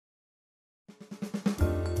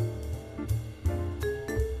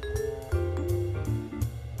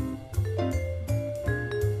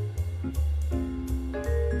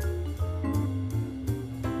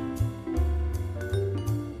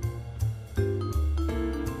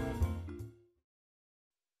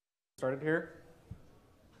Started here.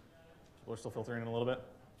 We're still filtering in a little bit.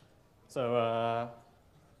 So I'm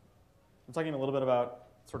talking a little bit about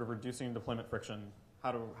sort of reducing deployment friction,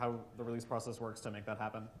 how the release process works to make that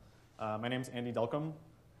happen. My name's Andy Delcambre.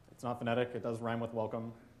 It's not phonetic. It does rhyme with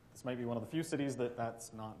welcome. This might be one of the few cities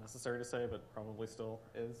that's not necessary to say, but probably still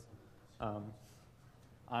is.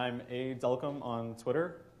 I'm a Delcambre on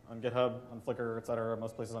Twitter, on GitHub, on Flickr, et cetera,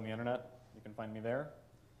 most places on the internet. You can find me there.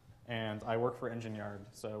 And I work for EngineYard.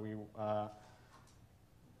 So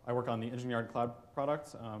I work on the EngineYard cloud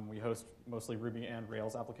product. We host mostly Ruby and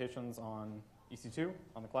Rails applications on EC2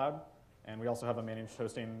 on the cloud. And we also have a managed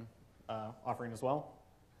hosting offering as well.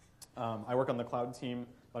 I work on the cloud team,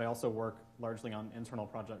 but I also work largely on internal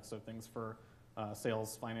projects, so things for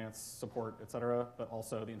sales, finance, support, et cetera, but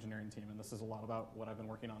also the engineering team. And this is a lot about what I've been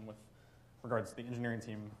working on with regards to the engineering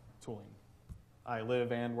team tooling. I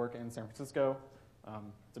live and work in San Francisco.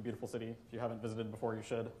 It's a beautiful city. If you haven't visited before, you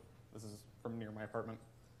should. This is from near my apartment.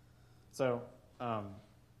 So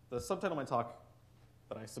the subtitle of my talk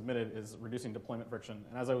that I submitted is Reducing Deployment Friction.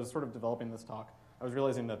 And as I was sort of developing this talk, I was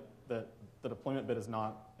realizing that the deployment bit is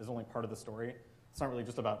only part of the story. It's not really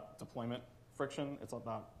just about deployment friction. It's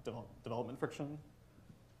about development friction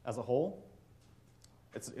as a whole.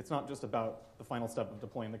 It's not just about the final step of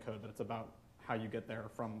deploying the code, but it's about how you get there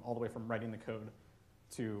all the way from writing the code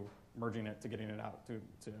to merging it, to getting it out,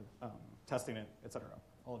 to testing it, et cetera,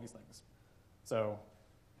 all of these things. So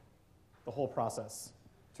the whole process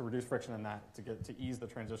to reduce friction in that, to ease the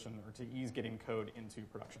transition, or to ease getting code into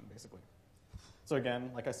production, basically. So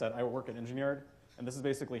again, like I said, I work at EngineYard, and this is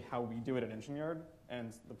basically how we do it at EngineYard.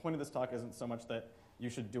 And the point of this talk isn't so much that you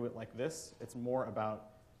should do it like this. It's more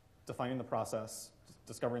about defining the process,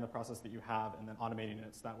 discovering the process that you have, and then automating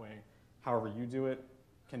it so that way, however you do it,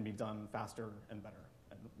 can be done faster and better,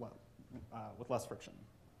 and with less friction.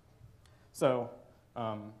 So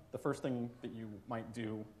the first thing that you might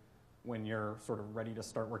do when you're sort of ready to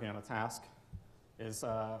start working on a task is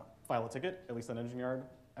file a ticket, at least on EngineYard.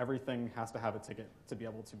 Everything has to have a ticket to be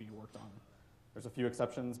able to be worked on. There's a few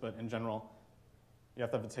exceptions, but in general, you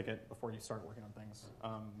have to have a ticket before you start working on things.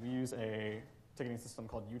 We use a ticketing system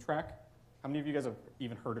called UTrack. How many of you guys have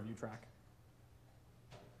even heard of UTrack?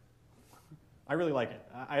 I really like it.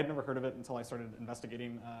 I had never heard of it until I started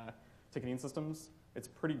investigating ticketing systems. It's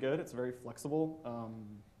pretty good. It's very flexible.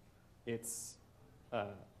 It's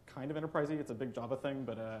kind of enterprisey. It's a big Java thing,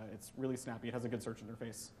 but it's really snappy. It has a good search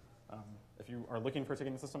interface. If you are looking for a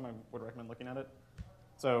ticketing system, I would recommend looking at it.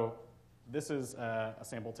 So this is a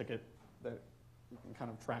sample ticket that you can kind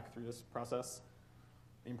of track through this process.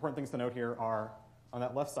 The important things to note here are on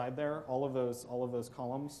that left side there, all of those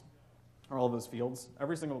columns, or all of those fields,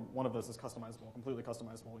 every single one of those is customizable, completely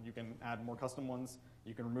customizable. You can add more custom ones.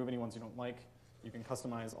 You can remove any ones you don't like. You can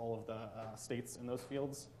customize all of the states in those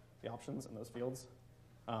fields, the options in those fields.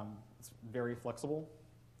 It's very flexible.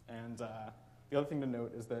 And the other thing to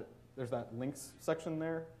note is that there's that links section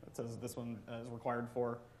there that says this one is required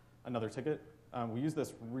for another ticket. We use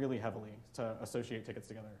this really heavily to associate tickets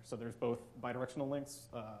together. So there's both bidirectional links,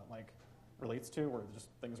 like relates to, where just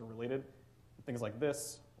things are related. Things like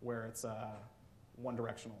this, where it's one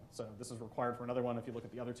directional. So this is required for another one. If you look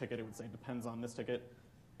at the other ticket, it would say depends on this ticket.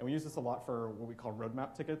 And we use this a lot for what we call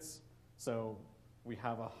roadmap tickets. So we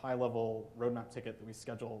have a high-level roadmap ticket that we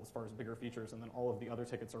schedule as far as bigger features, and then all of the other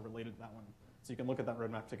tickets are related to that one. So you can look at that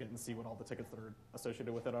roadmap ticket and see what all the tickets that are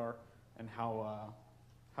associated with it are, and how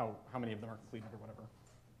many of them are completed or whatever.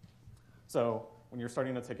 So when you're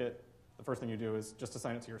starting a ticket, the first thing you do is just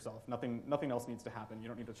assign it to yourself. Nothing else needs to happen. You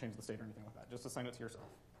don't need to change the state or anything like that. Just assign it to yourself.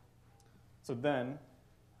 So then,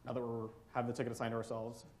 now that we have the ticket assigned to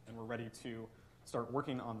ourselves and we're ready to start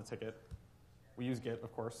working on the ticket, we use Git,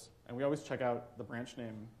 of course, and we always check out the branch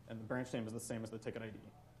name, and the branch name is the same as the ticket ID.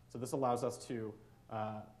 So this allows us to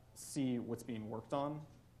see what's being worked on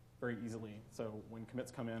very easily. So when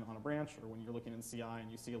commits come in on a branch, or when you're looking in CI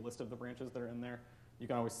and you see a list of the branches that are in there, you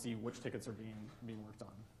can always see which tickets are being worked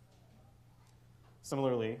on.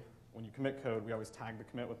 Similarly, when you commit code, we always tag the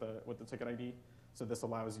commit with the ticket ID. So this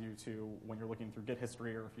allows you to, when you're looking through Git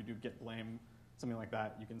history, or if you do Git blame, something like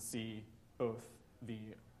that, you can see both the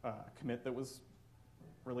commit that was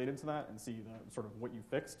related to that and see the sort of what you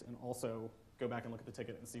fixed, and also go back and look at the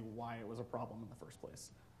ticket and see why it was a problem in the first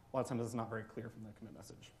place. A lot of times it's not very clear from the commit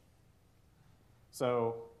message.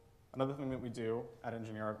 So another thing that we do at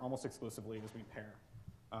EngineYard almost exclusively is we pair.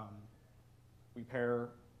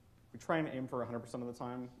 We try and aim for 100% of the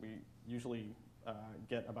time. We usually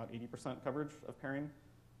get about 80% coverage of pairing,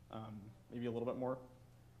 maybe a little bit more.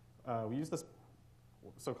 We use this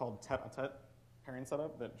so-called tete-a-tete pairing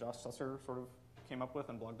setup that Josh Susser sort of came up with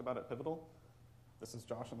and blogged about at Pivotal. This is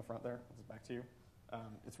Josh in the front there. This is back to you.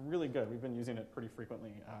 It's really good. We've been using it pretty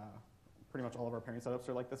frequently. Pretty much all of our pairing setups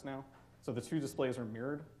are like this now. So the two displays are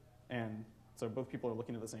mirrored, and so both people are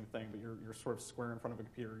looking at the same thing, but you're sort of square in front of a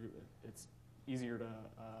computer. It's easier to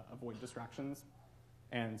avoid distractions,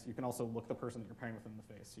 and you can also look the person that you're pairing with in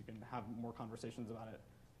the face. You can have more conversations about it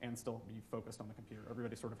and still be focused on the computer.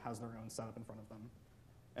 Everybody sort of has their own setup in front of them.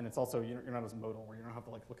 And it's also, you're not as modal, where you don't have to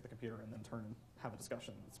like look at the computer and then turn and have a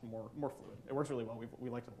discussion. It's more fluid. It works really well. We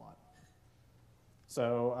liked it a lot.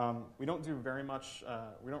 So we don't do very much,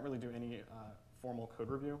 we don't really do any formal code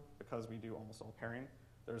review because we do almost all pairing.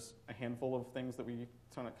 There's a handful of things that we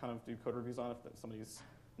kind of do code reviews on if somebody's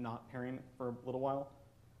not pairing for a little while.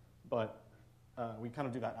 But we kind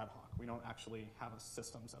of do that ad hoc. We don't actually have a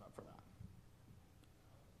system set up for that.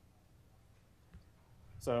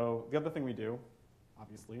 So the other thing we do,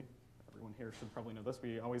 obviously, everyone here should probably know this,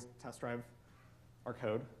 we always test drive our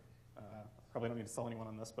code. Probably don't need to sell anyone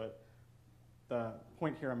on this, but the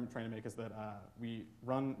point here I'm trying to make is that we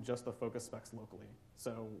run just the focus specs locally.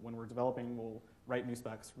 So when we're developing, we'll write new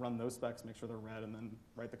specs, run those specs, make sure they're red, and then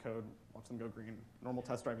write the code, watch them go green. Normal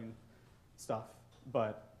test driving stuff,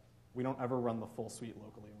 but we don't ever run the full suite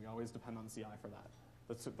locally. We always depend on CI for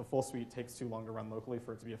that. The full suite takes too long to run locally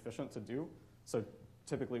for it to be efficient to do. So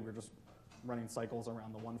typically, we're just running cycles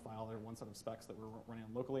around the one file or one set of specs that we're running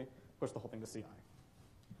on locally, push the whole thing to CI.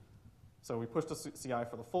 So we push to CI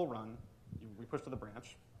for the full run. We push to the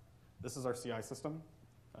branch. This is our CI system.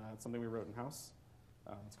 It's something we wrote in-house.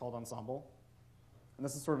 It's called Ensemble. And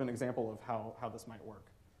this is sort of an example of how this might work.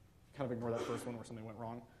 Kind of ignore that first one where something went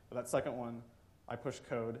wrong. But that second one, I pushed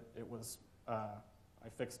code. It was, I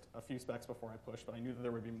fixed a few specs before I pushed, but I knew that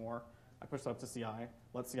there would be more. I pushed it up to CI,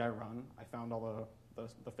 let CI run. I found all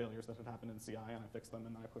the failures that had happened in CI, and I fixed them,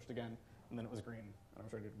 and then I pushed again, and then it was green, and I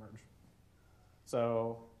was ready to merge.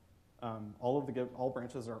 So all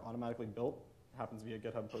branches are automatically built. It happens via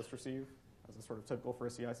GitHub post receive, as is sort of typical for a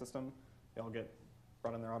CI system. They all get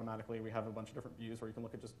brought in there automatically. We have a bunch of different views where you can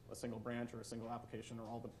look at just a single branch or a single application or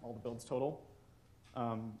all the builds total.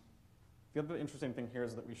 The other interesting thing here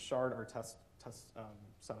is that we shard our test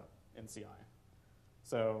setup in CI.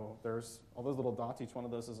 So there's all those little dots. Each one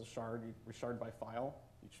of those is a shard. We shard by file.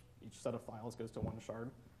 Each set of files goes to one shard.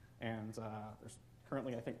 And there's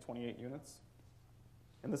currently, I think, 28 units.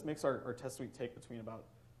 And this makes our test suite take between about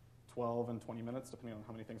 12 and 20 minutes, depending on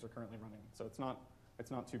how many things are currently running. So it's not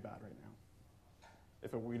too bad right now.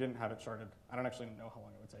 If we didn't have it sharded, I don't actually know how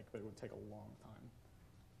long it would take, but it would take a long time.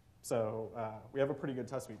 So we have a pretty good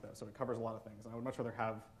test suite, though, so it covers a lot of things. And I would much rather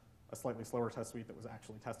have a slightly slower test suite that was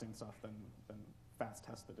actually testing stuff than fast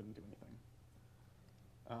tests that didn't do anything.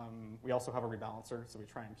 We also have a rebalancer, so we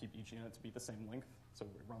try and keep each unit to be the same length. So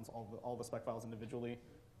it runs all the spec files individually,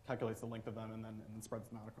 calculates the length of them, and then spreads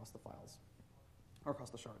them out across the files, or across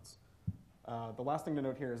the shards. The last thing to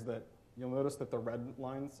note here is that you'll notice that the red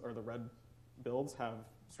lines, or the red builds, have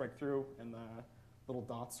strike through, and the little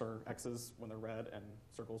dots are X's when they're red and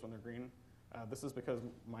circles when they're green. This is because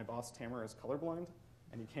my boss, Tamer, is colorblind,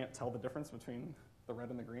 and he can't tell the difference between the red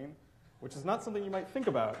and the green, which is not something you might think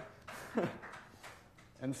about.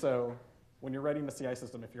 And so when you're writing a CI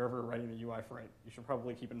system, if you're ever writing a UI for it, you should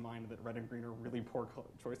probably keep in mind that red and green are really poor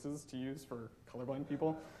choices to use for colorblind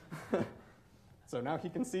people. So now he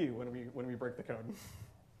can see when we break the code.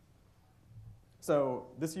 So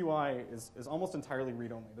this UI is almost entirely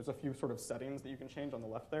read-only. There's a few sort of settings that you can change on the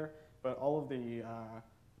left there, but all of the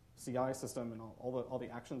CI system and all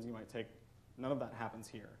the actions you might take, none of that happens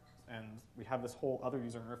here. And we have this whole other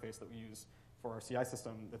user interface that we use for our CI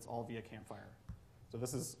system that's all via Campfire. So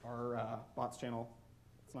this is our bots channel.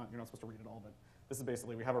 You're not supposed to read it all, but this is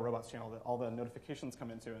basically, we have a robots channel that all the notifications come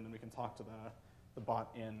into, and then we can talk to the bot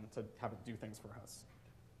in to have it do things for us.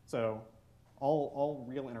 So all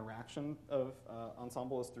real interaction of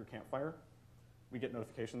Ensemble is through Campfire. We get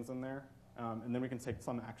notifications in there, and then we can take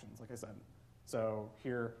some actions, like I said. So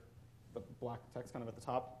here, the black text kind of at the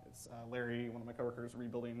top, it's Larry, one of my coworkers,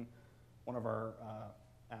 rebuilding one of our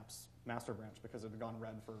app's master branch because it had gone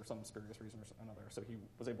red for some spurious reason or another. So he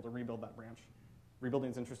was able to rebuild that branch. Rebuilding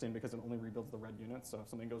is interesting because it only rebuilds the red units. So if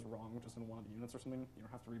something goes wrong just in one of the units or something, you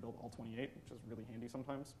don't have to rebuild all 28, which is really handy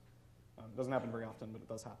sometimes. It doesn't happen very often, but it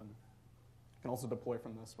does happen. You can also deploy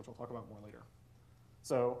from this, which I'll talk about more later.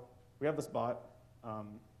 So we have this bot,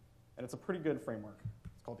 and it's a pretty good framework.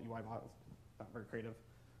 It's called UI bot. It's not very creative.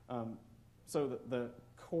 So the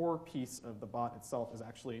core piece of the bot itself is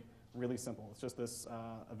actually really simple. It's just this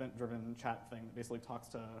event-driven chat thing that basically talks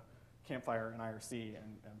to Campfire and IRC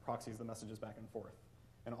and proxies the messages back and forth.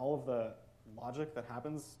 And all of the logic that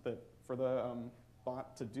happens for the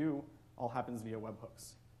bot to do all happens via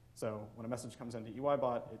webhooks. So when a message comes into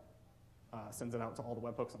EYBot, it sends it out to all the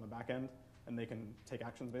webhooks on the back end, and they can take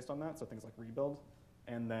actions based on that, so things like rebuild.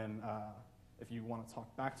 And then if you want to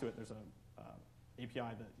talk back to it, there's a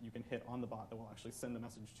API that you can hit on the bot that will actually send the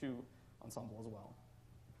message to Ensemble as well,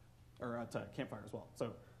 or to Campfire as well.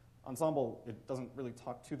 So Ensemble, it doesn't really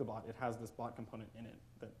talk to the bot. It has this bot component in it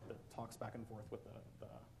that talks back and forth with the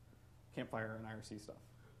Campfire and IRC stuff.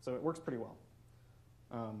 So it works pretty well.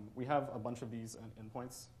 We have a bunch of these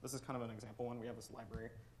endpoints. This is kind of an example one. We have this library.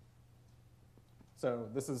 So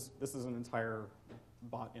this is an entire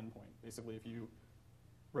bot endpoint. Basically, if you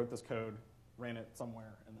wrote this code, ran it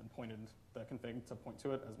somewhere, and then pointed the config to point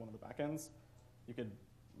to it as one of the backends,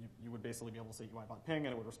 you would basically be able to say UIBot ping, and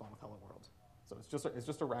it would respond with hello world. So it's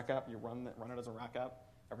just a rack app. You run it as a rack app.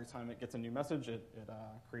 Every time it gets a new message, it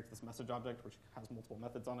creates this message object, which has multiple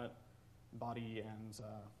methods on it, body and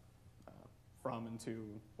from and to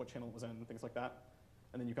what channel it was in, things like that.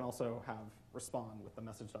 And then you can also have respond with the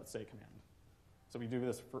message.say command. So we do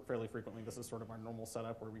this fairly frequently. This is sort of our normal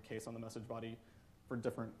setup where we case on the message body for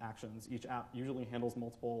different actions. Each app usually handles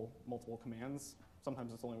multiple commands.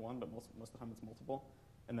 Sometimes it's only one, but most of the time it's multiple.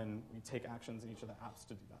 And then we take actions in each of the apps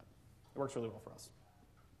to do that. It works really well for us.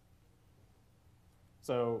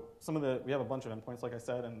 So we have a bunch of endpoints, like I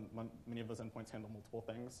said, and many of those endpoints handle multiple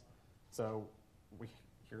things. So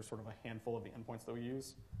here's sort of a handful of the endpoints that we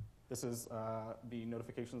use. This is the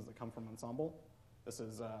notifications that come from Ensemble. This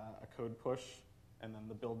is a code push, and then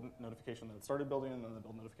the build notification that it started building, and then the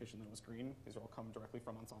build notification that it was green. These are all come directly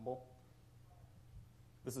from Ensemble.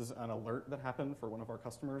 This is an alert that happened for one of our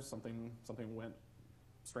customers. Something went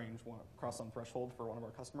strange, crossed some threshold for one of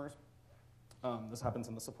our customers. This happens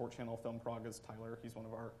in the support channel. Film Prog is Tyler. He's one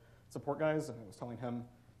of our support guys, and I was telling him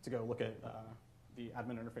to go look at the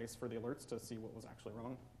admin interface for the alerts to see what was actually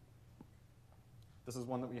wrong. This is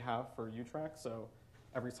one that we have for UTrack. So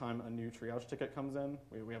every time a new triage ticket comes in,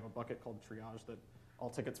 we have a bucket called triage that all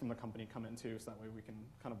tickets from the company come into, so that way we can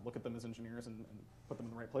kind of look at them as engineers and put them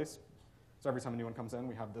in the right place. So every time a new one comes in,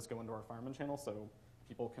 we have this go into our fireman channel so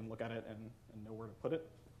people can look at it and know where to put it.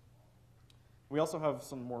 We also have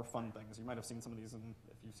some more fun things. You might have seen some of these if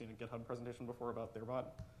you've seen a GitHub presentation before about their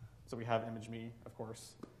bot. So we have ImageMe, of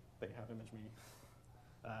course. They have ImageMe.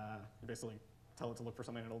 You basically tell it to look for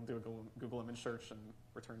something, and it'll do a Google image search and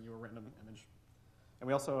return you a random image. And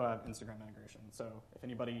we also have Instagram integration. So if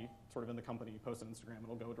anybody sort of in the company posts on Instagram,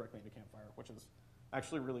 it'll go directly into Campfire, which is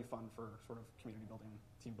actually really fun for sort of community building,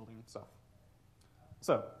 team building stuff.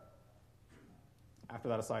 So after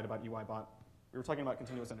that aside about UIBot, we were talking about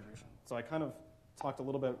continuous integration. So I kind of talked a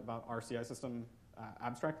little bit about our CI system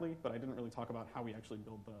abstractly, but I didn't really talk about how we actually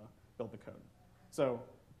build the code. So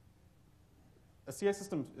a CI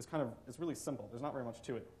system is really simple. There's not very much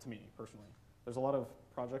to it to me personally. There's a lot of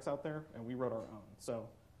projects out there, and we wrote our own. So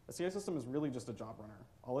a CI system is really just a job runner.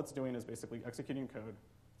 All it's doing is basically executing code,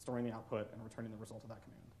 storing the output, and returning the result of that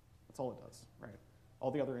command. That's all it does, right?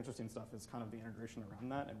 All the other interesting stuff is kind of the integration around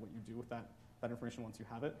that and what you do with that information once you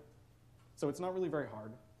have it. So it's not really very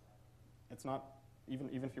hard. It's not, even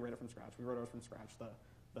if you write it from scratch. We wrote ours from scratch.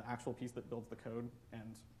 The actual piece that builds the code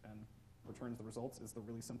and returns the results is the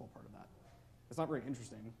really simple part of that. It's not very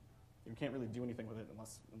interesting. You can't really do anything with it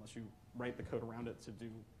unless you write the code around it to do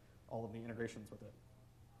all of the integrations with it.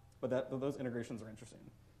 But those integrations are interesting.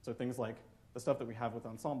 So things like the stuff that we have with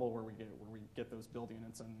Ensemble, where we get those build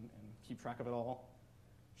units and keep track of it all,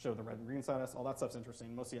 show the red and green status, all that stuff's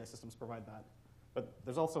interesting. Most CI systems provide that. But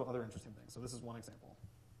there's also other interesting things. So this is one example.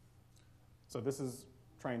 So this is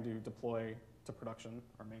trying to deploy to production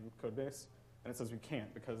our main code base, and it says we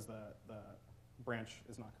can't because the branch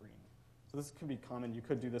is not green. So this could be common. You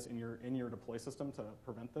could do this in your deploy system to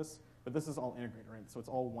prevent this, but this is all integrated, right? So it's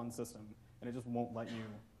all one system, and it just won't let you.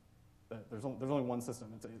 There's only one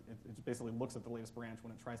system. It basically looks at the latest branch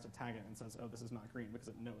when it tries to tag it and says, oh, this is not green, because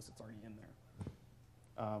it knows it's already in there.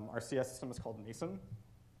 Our CI system is called Mason,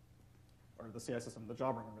 or the CI system, the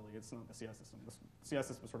job runner really. It's not the CI system. The CI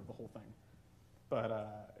system is sort of the whole thing.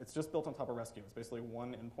 But it's just built on top of Rescue. It's basically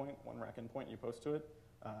one endpoint, one rack endpoint you post to it.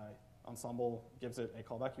 Ensemble gives it a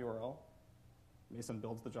callback URL. Mason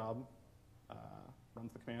builds the job,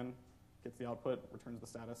 runs the command, gets the output, returns the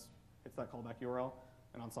status, hits that callback URL,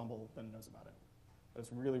 and Ensemble then knows about it. But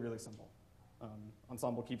it's really, really simple.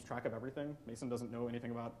 Ensemble keeps track of everything. Mason doesn't know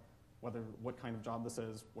anything about what kind of job this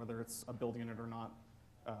is, whether it's a build unit or not.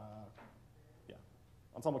 Yeah,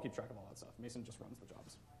 Ensemble keeps track of all that stuff. Mason just runs the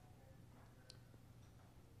jobs.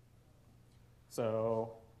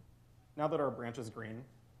 So now that our branch is green,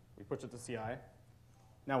 we push it to CI.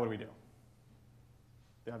 Now what do?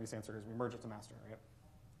 The obvious answer is we merge it to master, right?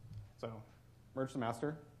 So merge to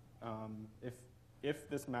master. If if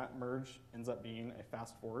this map merge ends up being a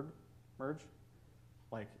fast forward merge,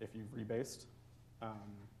 like if you've rebased,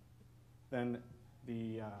 then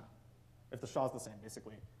if the SHA is the same,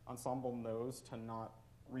 basically, Ensemble knows to not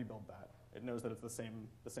rebuild that. It knows that it's the same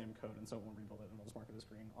code, and so it won't rebuild it, and we'll just mark it as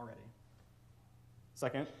green already.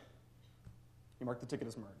 Second, you mark the ticket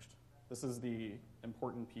as merged. This is the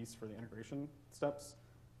important piece for the integration steps.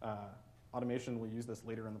 Automation will use this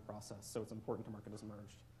later in the process, so it's important to mark it as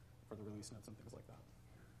merged for the release notes and things like that.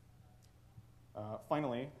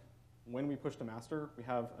 Finally, when we push to master, we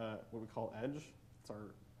have what we call edge.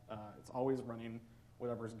 It's always running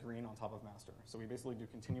whatever's green on top of master. So we basically do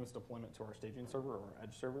continuous deployment to our staging server or our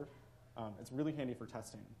edge server. It's really handy for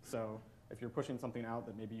testing. So if you're pushing something out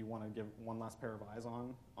that maybe you want to give one last pair of eyes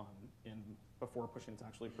on before pushing it to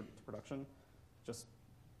actually to production, just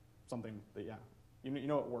something that, yeah, you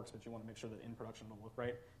know it works, but you want to make sure that in production it'll look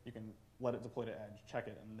right. You can let it deploy to edge, check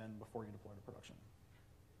it, and then before you deploy to production.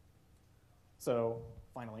 So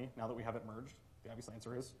finally, now that we have it merged, the obvious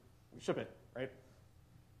answer is we ship it, right?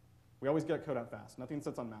 We always get code out fast. Nothing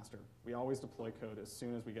sits on master. We always deploy code as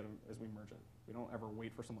soon as we merge it. We don't ever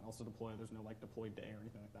wait for someone else to deploy. There's no deploy day or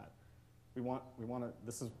anything like that. We want to,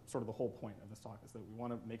 this is sort of the whole point of this talk, is that we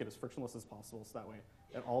want to make it as frictionless as possible, so that way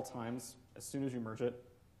at all times, as soon as you merge it,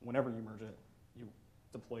 whenever you merge it, you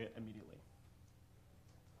deploy it immediately.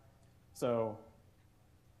 So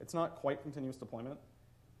it's not quite continuous deployment.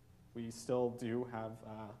 We still do have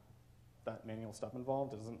that manual step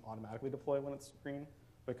involved. It doesn't automatically deploy when it's green,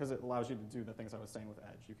 because it allows you to do the things I was saying with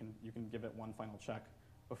Edge. You can give it one final check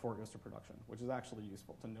before it goes to production, which is actually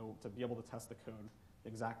useful to be able to test the code, the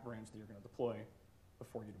exact branch that you're going to deploy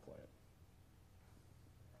before you deploy it.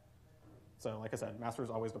 So like I said, master is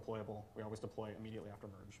always deployable. We always deploy immediately after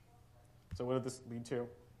merge. So what did this lead to?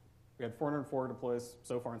 We had 404 deploys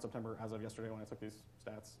so far in September as of yesterday when I took these stats.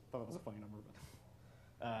 I thought that was a funny number,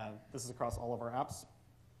 but this is across all of our apps.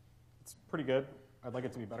 It's pretty good. I'd like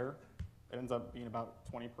it to be better. It ends up being about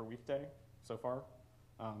 20 per weekday so far,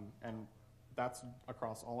 and that's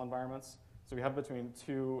across all environments. So we have between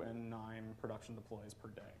 2 and 9 production deploys per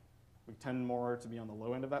day. We tend more to be on the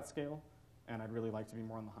low end of that scale, and I'd really like to be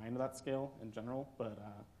more on the high end of that scale in general, but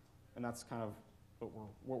and that's kind of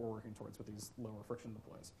what we're working towards with these lower friction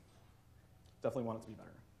deploys. Definitely want it to be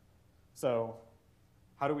better. So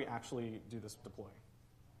how do we actually do this deploy?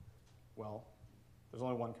 Well, there's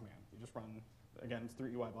only one command. You just run, again, it's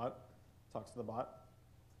through UIBot, talks to the bot.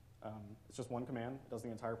 It's just one command. It does the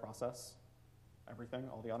entire process, everything,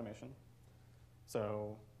 all the automation.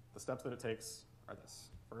 So the steps that it takes are this.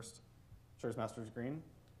 First, ensures master is green.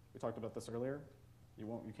 We talked about this earlier.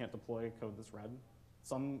 You can't deploy code that's red.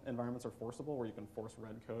 Some environments are forcible, where you can force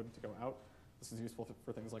red code to go out. This is useful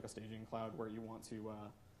for things like a staging cloud, where you want to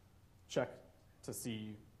check to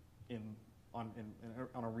see on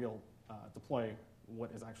a real deploy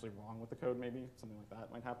what is actually wrong with the code, maybe. Something like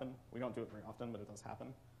that might happen. We don't do it very often, but it does happen.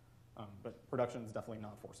 But production is definitely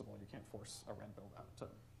not forcible. You can't force a red build out to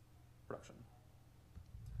production.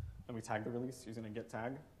 Then we tag the release using a get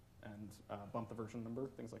tag and bump the version number,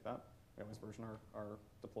 things like that. We always version our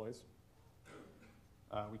deploys.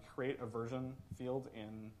 We create a version field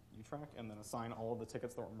in UTrack and then assign all of the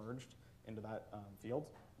tickets that were merged into that field.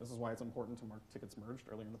 This is why it's important to mark tickets merged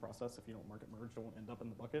early in the process. If you don't mark it merged, it won't end up in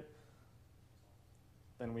the bucket.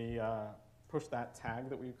 Then we push that tag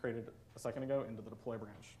that we created a second ago into the deploy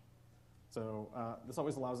branch. So this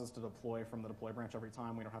always allows us to deploy from the deploy branch every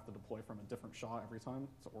time. We don't have to deploy from a different SHA every time.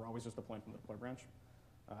 So we're always just deploying from the deploy branch.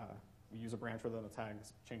 We use a branch where the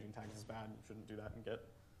tags, changing tags is bad. You shouldn't do that in Git.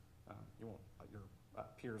 You won't, your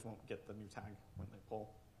peers won't get the new tag when they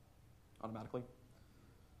pull automatically.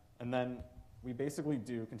 And then we basically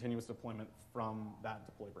do continuous deployment from that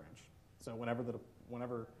deploy branch. So whenever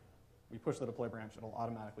we push the deploy branch, it'll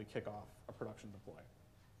automatically kick off a production deploy.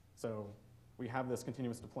 So we have this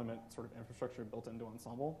continuous deployment sort of infrastructure built into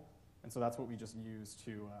Ensemble, and so that's what we just use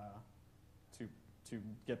to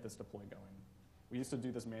get this deploy going. We used to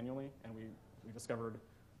do this manually, and we discovered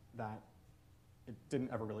that it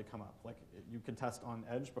didn't ever really come up. Like you could test on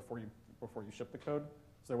Edge before you ship the code,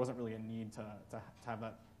 so there wasn't really a need to have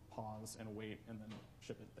that pause and wait and then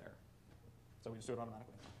ship it there. So we just do it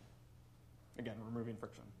automatically. Again, removing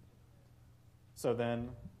friction. So then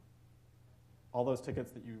all those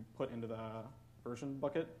tickets that you put into the version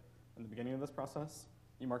bucket in the beginning of this process,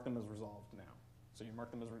 you mark them as resolved now. So you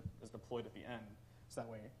mark them as deployed at the end. So that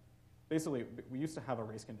way, basically, we used to have a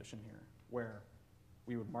race condition here where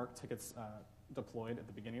we would mark tickets deployed at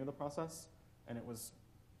the beginning of the process, and it was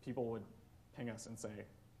people would ping us and say,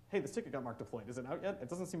 hey, this ticket got marked deployed. Is it out yet? It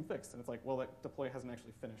doesn't seem fixed. And it's like, well, that deploy hasn't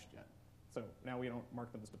actually finished yet. So now we don't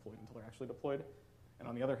mark them as deployed until they're actually deployed. And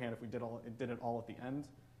on the other hand, if we did it all at the end,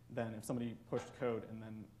 then if somebody pushed code and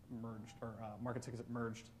then merged, or market tickets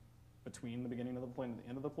merged between the beginning of the deploy and the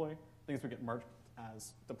end of the deploy, things would get marked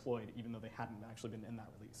as deployed even though they hadn't actually been in that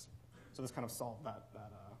release. So this kind of solved that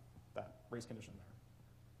race condition there.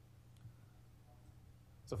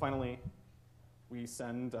 So finally, we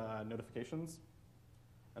send notifications,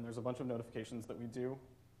 and there's a bunch of notifications that we do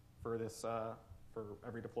for this for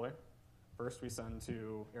every deploy. First, we send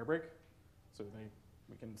to Airbreak, so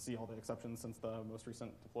we can see all the exceptions since the most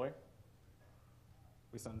recent deploy.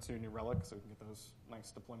 We send to New Relic, so we can get those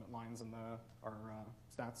nice deployment lines in our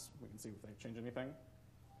stats. We can see if they change anything.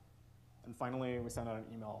 And finally, we send out an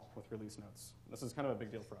email with release notes. This is kind of a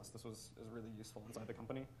big deal for us. This is really useful inside the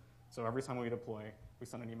company. So every time we deploy, we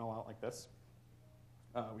send an email out like this.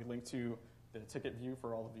 We link to the ticket view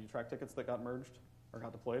for all of the track tickets that got merged or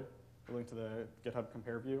got deployed. We link to the GitHub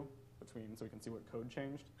compare view so we can see what code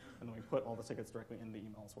changed. And then we put all the tickets directly in the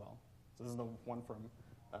email as well. So this is the one from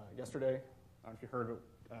yesterday. I don't know if you heard,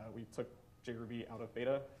 we took JRuby out of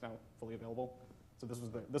beta. It's now fully available. So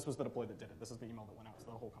this was the deploy that did it. This is the email that went out to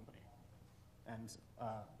the whole company. And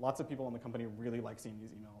lots of people in the company really like seeing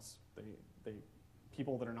these emails.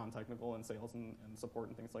 People that are non-technical in sales and support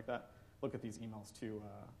and things like that look at these emails to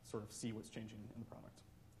sort of see what's changing in the product.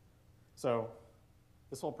 So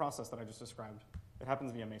this whole process that I just described, it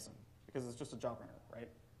happens via Mason because it's just a job runner, right?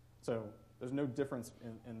 So there's no difference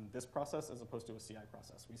in this process as opposed to a CI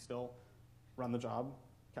process. We still run the job,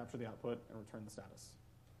 capture the output, and return the status.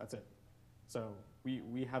 That's it. So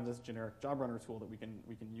we have this generic job runner tool that we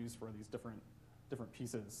can use for these different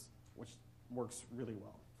pieces, which works really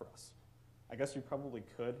well for us. I guess you probably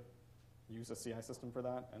could use a CI system for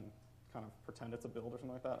that and kind of pretend it's a build or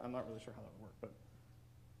something like that. I'm not really sure how that would work, but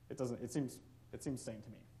it doesn't. It seems sane to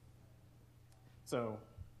me. So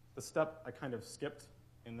the step I kind of skipped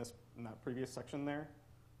in that previous section there,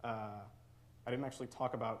 I didn't actually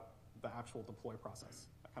talk about the actual deploy process.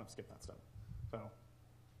 I kind of skipped that step. So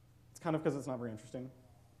it's kind of because it's not very interesting.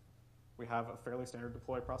 We have a fairly standard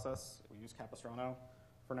deploy process. We use Capistrano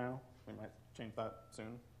for now. We might change that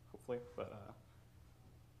soon, hopefully. But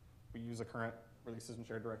we use a current releases and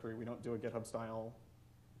shared directory. We don't do a GitHub style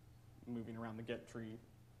moving around the Git tree.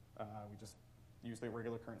 We just use the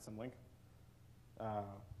regular current symlink.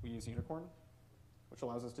 We use Unicorn, which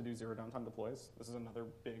allows us to do zero downtime deploys. This is another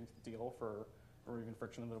big deal for removing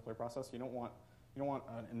friction in the deploy process. You don't want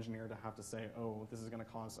an engineer to have to say, oh, this is going to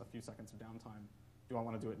cause a few seconds of downtime. Do I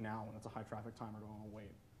want to do it now when it's a high traffic time, or do I want to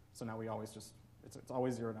wait? So now we always it's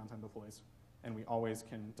always zero downtime deploys, and we always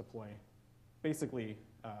can deploy basically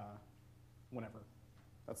whenever.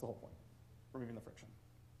 That's the whole point, removing the friction.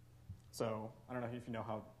 So I don't know if you know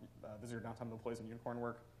how the zero downtime deploys in Unicorn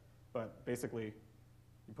work, but basically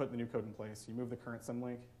you put the new code in place, you move the current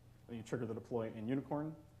symlink, then you trigger the deploy in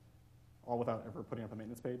Unicorn, all without ever putting up a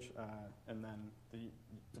maintenance page, and then the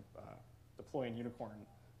deploy in Unicorn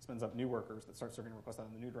spins up new workers that start serving requests out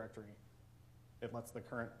in the new directory. It lets the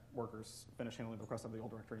current workers finish handling the requests out of the old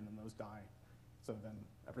directory, and then those die. So then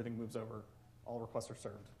everything moves over, all requests are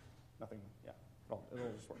served. Nothing, yeah, it all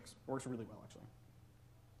just works. It works really well, actually.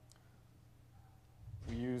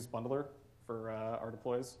 We use Bundler for our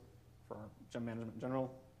deploys, for our gem management in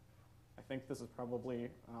general. I think this is probably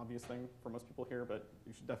an obvious thing for most people here, but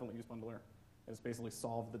you should definitely use Bundler. It's basically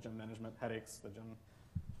solved the gem management headaches, the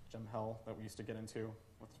gem hell that we used to get into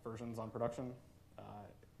with versions on production.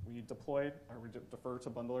 We defer to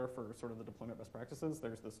Bundler for sort of the deployment best practices.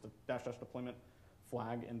 There's this -- deployment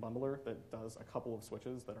flag in Bundler that does a couple of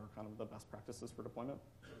switches that are kind of the best practices for deployment,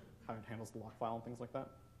 how it handles the lock file and things like that.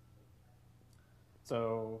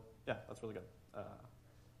 So yeah, that's really good.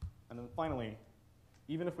 And then finally,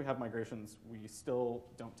 even if we have migrations, we still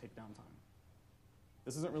don't take downtime.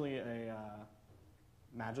 This isn't really a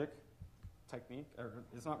magic technique, or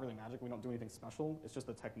it's not really magic. We don't do anything special. It's just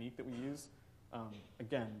a technique that we use.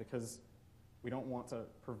 Again, because we don't want to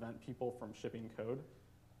prevent people from shipping code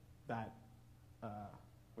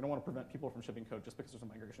we don't want to prevent people from shipping code just because there's a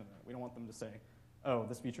migration in it. We don't want them to say, oh,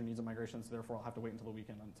 this feature needs a migration, so therefore I'll have to wait until the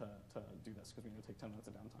weekend to do this because we need to take 10 minutes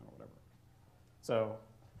of downtime or whatever. So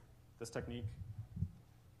this technique,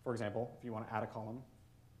 for example, if you want to add a column,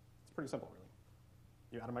 it's pretty simple, really.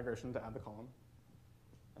 You add a migration to add the column,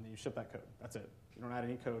 and then you ship that code. That's it. You don't add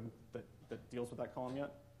any code that deals with that column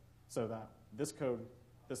yet, so that this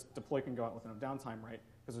deploy can go out with no downtime, right?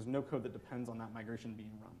 Because there's no code that depends on that migration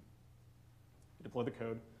being run. You deploy the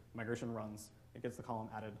code, migration runs, it gets the column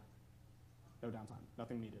added, no downtime,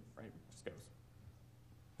 nothing needed, right? It just goes.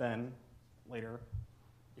 Then, later,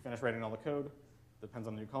 you finish writing all the code, depends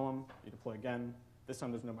on the new column, you deploy again. This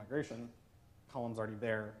time there's no migration, column's already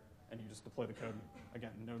there, and you just deploy the code.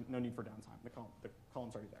 Again, no need for downtime. The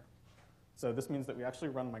column's already there. So this means that we actually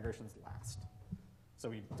run migrations last. So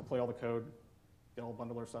we deploy all the code, get all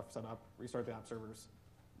bundler stuff set up, restart the app servers,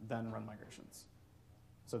 then run migrations.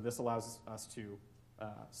 So this allows us to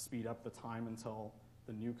speed up the time until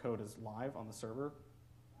the new code is live on the server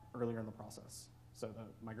earlier in the process. So the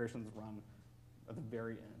migrations run at the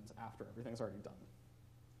very end after everything's already done.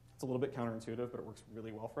 It's a little bit counterintuitive, but it works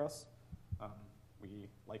really well for us. We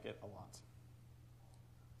like it a lot.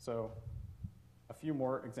 So a few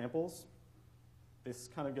more examples. This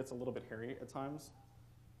kind of gets a little bit hairy at times.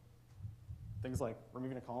 Things like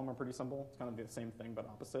removing a column are pretty simple. It's kind of the same thing, but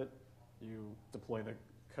opposite. You deploy the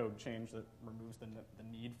code change that removes the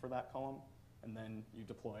need for that column, and then you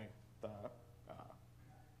deploy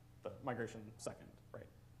the migration second, right?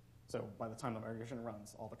 So by the time the migration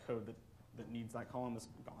runs, all the code that needs that column is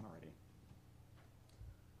gone already.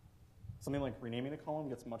 Something like renaming a column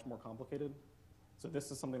gets much more complicated. So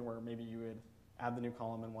this is something where maybe you would add the new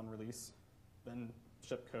column in one release, then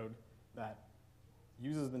ship code that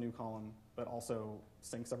uses the new column, but also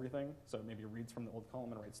syncs everything. So maybe reads from the old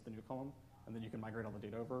column and writes the new column, and then you can migrate all the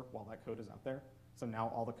data over while that code is out there. So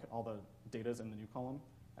now all the data is in the new column,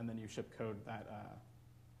 and then you ship code that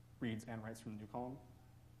reads and writes from the new column.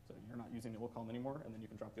 So you're not using the old column anymore, and then you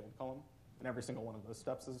can drop the old column. And every single one of those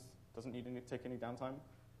steps doesn't need to take any downtime.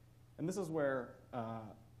 And this is where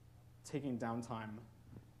taking downtime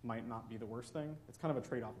might not be the worst thing. It's kind of a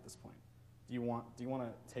trade-off at this point. Do you want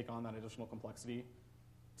to take on that additional complexity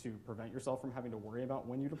to prevent yourself from having to worry about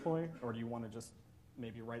when you deploy, or do you want to just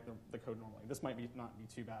maybe write the code normally? This might not be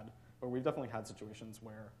too bad, but we've definitely had situations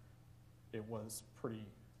where it was pretty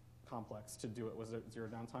complex to do it with zero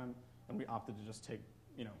downtime, and we opted to just take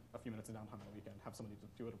a few minutes of downtime on the weekend, have somebody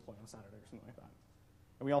do a deploy on a Saturday or something like that.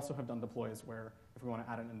 And we also have done deploys where if we want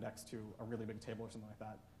to add an index to a really big table or something like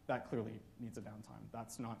that, that clearly needs a downtime.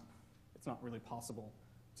 It's not really possible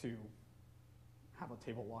to have a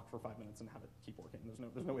table lock for 5 minutes and have it keep working.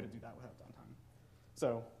 There's no way to do that without downtime.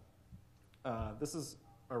 So this has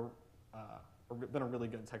been a really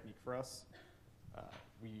good technique for us.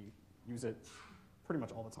 We use it pretty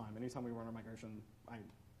much all the time. Anytime we run a migration,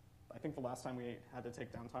 I think the last time we had to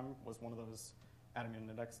take downtime was one of those adding an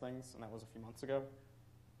index things, and that was a few months ago.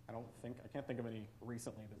 I can't think of any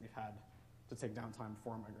recently that we've had to take downtime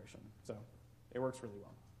for a migration. So it works really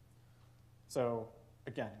well. So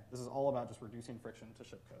again, this is all about just reducing friction to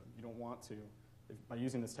ship code. You don't want to, by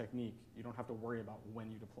using this technique, you don't have to worry about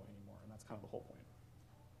when you deploy anymore, and that's kind of the whole point.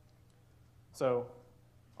 So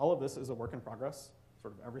all of this is a work in progress,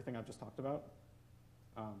 sort of everything I've just talked about.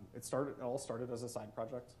 It all started as a side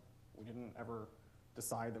project. We didn't ever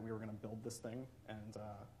decide that we were going to build this thing, and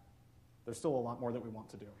there's still a lot more that we want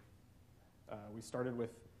to do. We started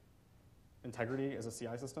with integrity as a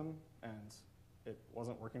CI system, and it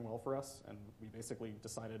wasn't working well for us, and we basically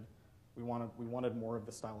decided we wanted more of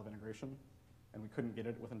this style of integration, and we couldn't get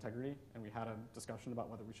it with integrity, and we had a discussion about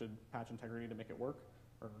whether we should patch integrity to make it work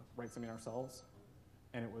or write something ourselves,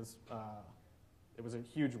 and it was a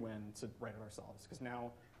huge win to write it ourselves, because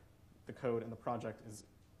now the code and the project is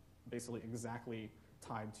basically exactly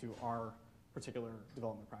tied to our particular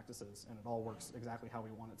development practices, and it all works exactly how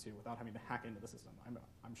we want it to without having to hack into the system.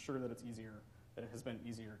 I'm sure that it has been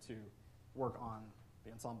easier to work on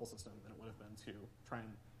the ensemble system than it would have been to try and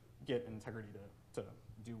get integrity to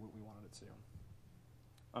do what we wanted it to do.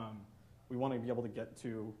 We want to be able to get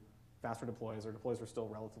to faster deploys. Our deploys are still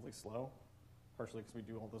relatively slow, partially because we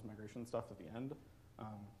do all those migration stuff at the end.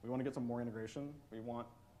 We want to get some more integration. We want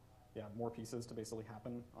more pieces to basically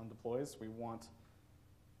happen on deploys. We want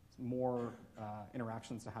more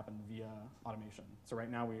interactions to happen via automation. So right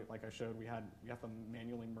now, like I showed, we have to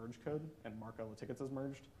manually merge code and mark all the tickets as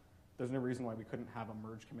merged. There's no reason why we couldn't have a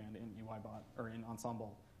merge command in UIBot or in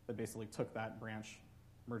Ensemble that basically took that branch,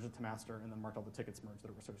 merged it to master, and then marked all the tickets merged that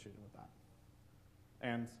are associated with that.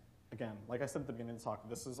 And again, like I said at the beginning of the talk,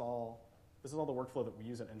 this is all the workflow that we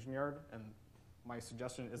use at Engine Yard, and my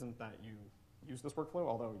suggestion isn't that you use this workflow,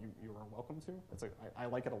 although you are welcome to. I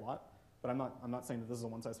like it a lot. But I'm not saying that this is a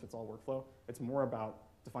one-size-fits-all workflow. It's more about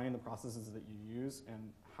defining the processes that you use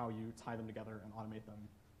and how you tie them together and automate them,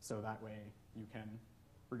 so that way you can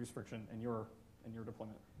reduce friction in your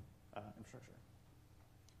deployment infrastructure.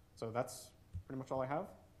 So that's pretty much all I have.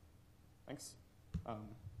 Thanks.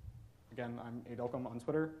 Again, I'm Delcambre on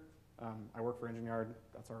Twitter. I work for Engine Yard.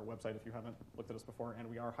 That's our website if you haven't looked at us before, and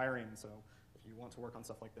we are hiring. So if you want to work on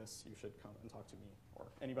stuff like this, you should come and talk to me or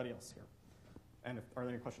anybody else here. And are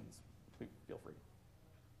there any questions? Feel free.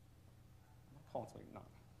 I'm not calling something not.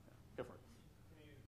 Yeah, go for it.